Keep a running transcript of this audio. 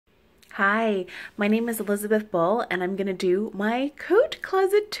Hi, my name is Elizabeth Bull, and I'm gonna do my coat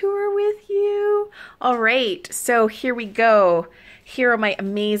closet tour with you. All right, so here we go. Here are my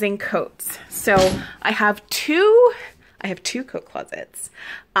amazing coats. So I have two coat closets,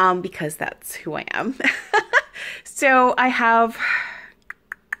 because that's who I am. So I have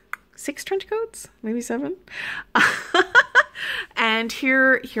 6 trench coats, maybe 7. And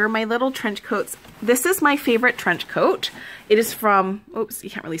here are my little trench coats. This is my favorite trench coat. It is from, oops, you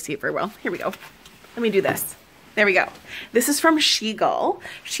can't really see it very well. Here we go. Let me do this. There we go. This is from Shegull.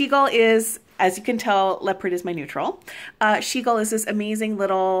 Shegull is, as you can tell, leopard is my neutral. Shegull is this amazing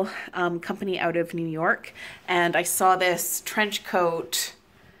little company out of New York. And I saw this trench coat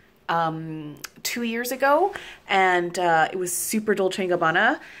 2 years ago, and it was super Dolce &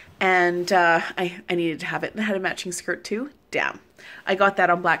 Gabbana. And I needed to have it. And it had a matching skirt too. Damn. I got that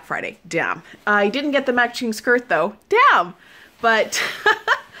on Black Friday. Damn. I didn't get the matching skirt though. Damn. But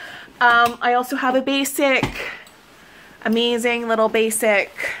I also have a basic, amazing little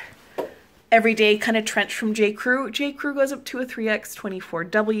basic, everyday kind of trench from J. Crew. J. Crew goes up to a 3X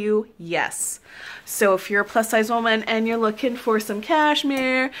 24W. Yes. So if you're a plus size woman and you're looking for some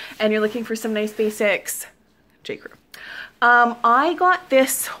cashmere and you're looking for some nice basics, J. Crew. I got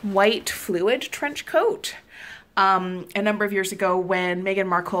this white fluid trench coat a number of years ago when Meghan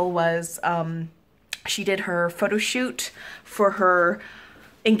Markle was, she did her photo shoot for her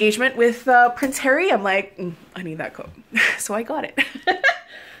engagement with Prince Harry. I'm like, I need that coat. So I got it.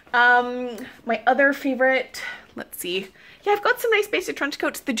 My other favorite, let's see. Yeah, I've got some nice basic trench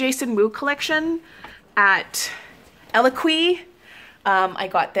coats. The Jason Wu collection at Eloquii. I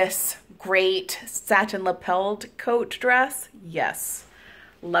got this great satin lapelled coat dress. Yes,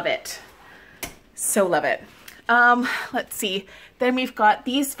 love it. So love it. Let's see. Then we've got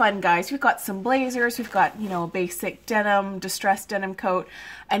these fun guys. We've got some blazers. We've got, you know, a basic denim, distressed denim coat.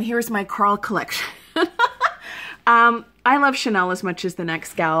 And here's my Carl collection. I love Chanel as much as the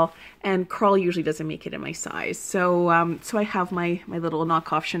next gal, and Carl usually doesn't make it in my size. So, so I have my little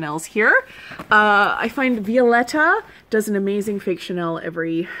knockoff Chanels here. I find Violetta does an amazing fake Chanel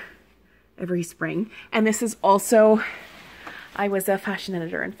every spring. And this is also, I was a fashion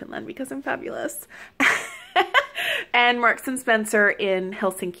editor in Finland because I'm fabulous. And Marks and Spencer in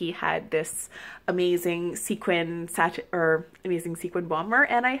Helsinki had this amazing sequin bomber,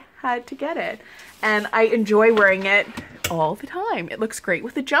 and I had to get it. And I enjoy wearing it all the time. It looks great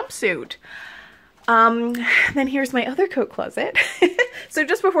with a jumpsuit. Then here's my other coat closet. So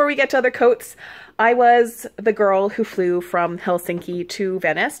just before we get to other coats, I was the girl who flew from Helsinki to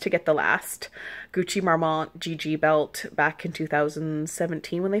Venice to get the last Gucci Marmont GG belt back in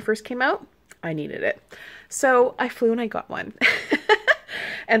 2017 when they first came out. I needed it. So I flew and I got one.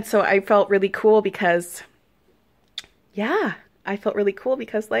 And so I felt really cool because, yeah, I felt really cool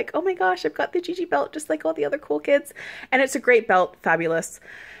because, like, oh my gosh, I've got the GG belt just like all the other cool kids. And it's a great belt, fabulous.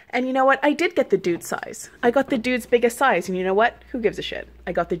 And you know what? I did get the dude size. I got the dude's biggest size. And you know what? Who gives a shit?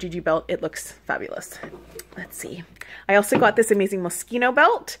 I got the GG belt. It looks fabulous. Let's see. I also got this amazing Moschino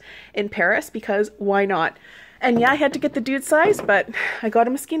belt in Paris because why not? And yeah, I had to get the dude size, but I got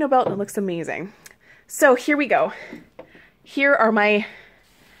a Moschino belt and it looks amazing. So here we go. Here are my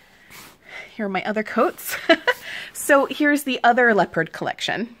other coats. So here's the other leopard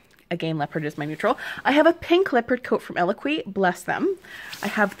collection. Again, leopard is my neutral. I have a pink leopard coat from Eloquii. Bless them. I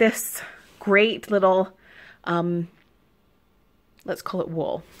have this great little, let's call it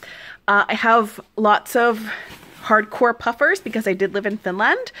wool. I have lots of hardcore puffers because I did live in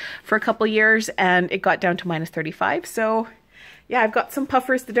Finland for a couple years and it got down to -35. So yeah, I've got some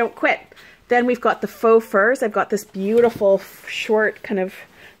puffers that don't quit. Then we've got the faux furs. I've got this beautiful short kind of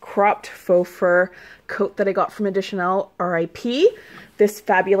cropped faux fur coat that I got from Additional RIP. This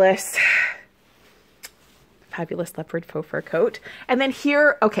fabulous leopard faux fur coat. And then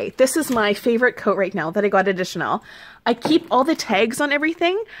here, okay, this is my favorite coat right now that I got Additional. I keep all the tags on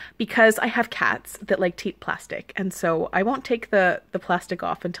everything because I have cats that like to eat plastic. And so I won't take the plastic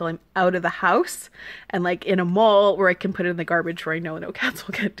off until I'm out of the house and like in a mall where I can put it in the garbage where I know no cats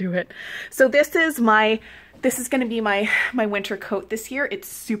will get to it. So this is going to be my winter coat this year. It's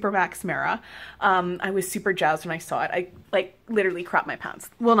super Max Mara. I was super jazzed when I saw it. I like literally crapped my pants.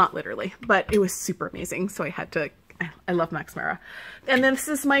 Well, not literally, but it was super amazing. So I had to, I love Max Mara. And then this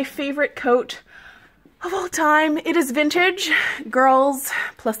is my favorite coat of all time. It is vintage. Girls,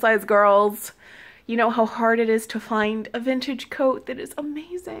 plus size girls, you know how hard it is to find a vintage coat that is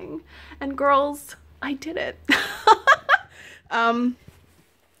amazing. And girls, I did it.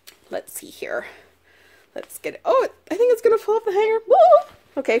 Let's see here. Let's get it. Oh, I think it's going to fall off the hanger. Woo!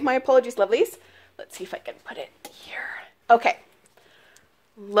 Okay, my apologies, lovelies. Let's see if I can put it here. Okay.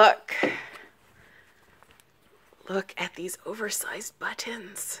 Look. Look at these oversized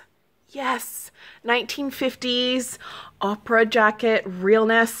buttons. Yes, 1950s opera jacket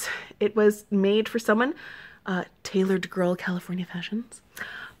realness. It was made for someone, Tailored Girl California Fashions.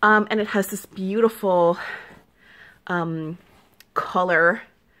 And it has this beautiful collar.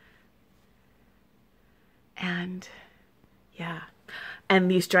 And yeah,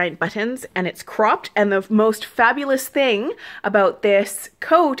 and these giant buttons, and it's cropped. And the most fabulous thing about this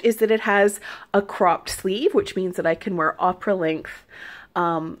coat is that it has a cropped sleeve, which means that I can wear opera length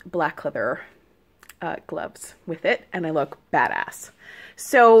black leather gloves with it, and I look badass.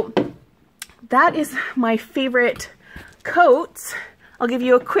 So that is my favorite coats. I'll give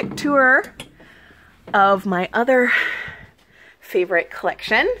you a quick tour of my other favorite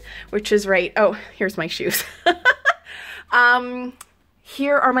collection, which is right, oh, here's my shoes.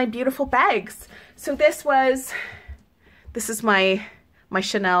 Here are my beautiful bags. So this is my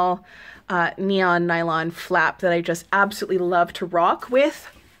Chanel neon nylon flap that I just absolutely love to rock with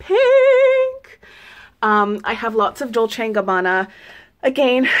pink. I have lots of Dolce & Gabbana,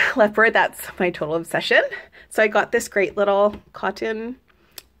 again, leopard, that's my total obsession. So I got this great little cotton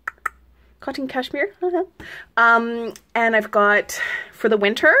cashmere. And I've got, for the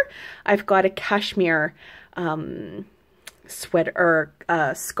winter, I've got a cashmere sweater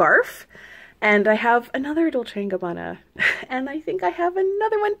or scarf, and I have another Dolce & Gabbana, and I think I have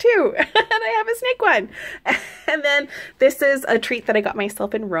another one too, and I have a snake one. And then this is a treat that I got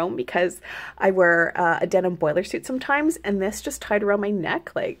myself in Rome because I wear a denim boiler suit sometimes, and this just tied around my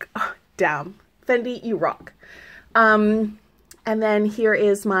neck, like, oh, damn, Fendi, you rock. And then here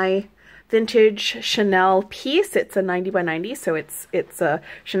is my vintage Chanel piece. It's a 90 by 90, so it's a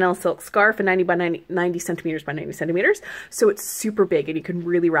Chanel silk scarf, and 90 by 90 centimeters by 90 centimeters. So it's super big, and you can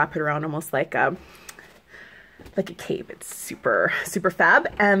really wrap it around almost like a cape. It's super, super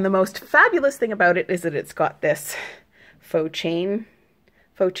fab. And the most fabulous thing about it is that it's got this faux chain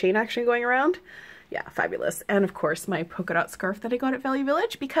actually going around. Yeah, fabulous. And of course my polka dot scarf that I got at Value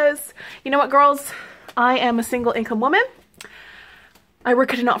Village, because you know what, girls? I am a single income woman. I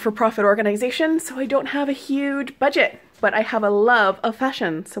work at a not-for-profit organization, so I don't have a huge budget, but I have a love of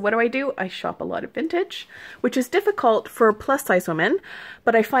fashion. So what do? I shop a lot of vintage, which is difficult for plus-size women,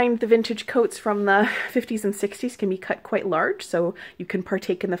 but I find the vintage coats from the 50s and 60s can be cut quite large, so you can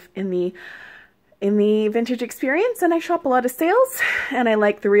partake in the vintage experience. And I shop a lot of sales, and I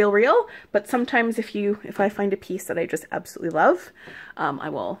like the real, but sometimes if I find a piece that I just absolutely love,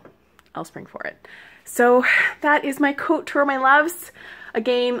 I'll spring for it. So that is my coat tour, my loves.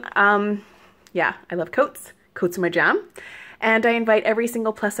 Again, yeah, I love coats. Coats are my jam. And I invite every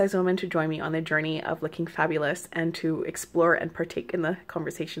single plus size woman to join me on the journey of looking fabulous and to explore and partake in the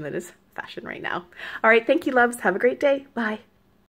conversation that is fashion right now. All right, thank you, loves. Have a great day. Bye.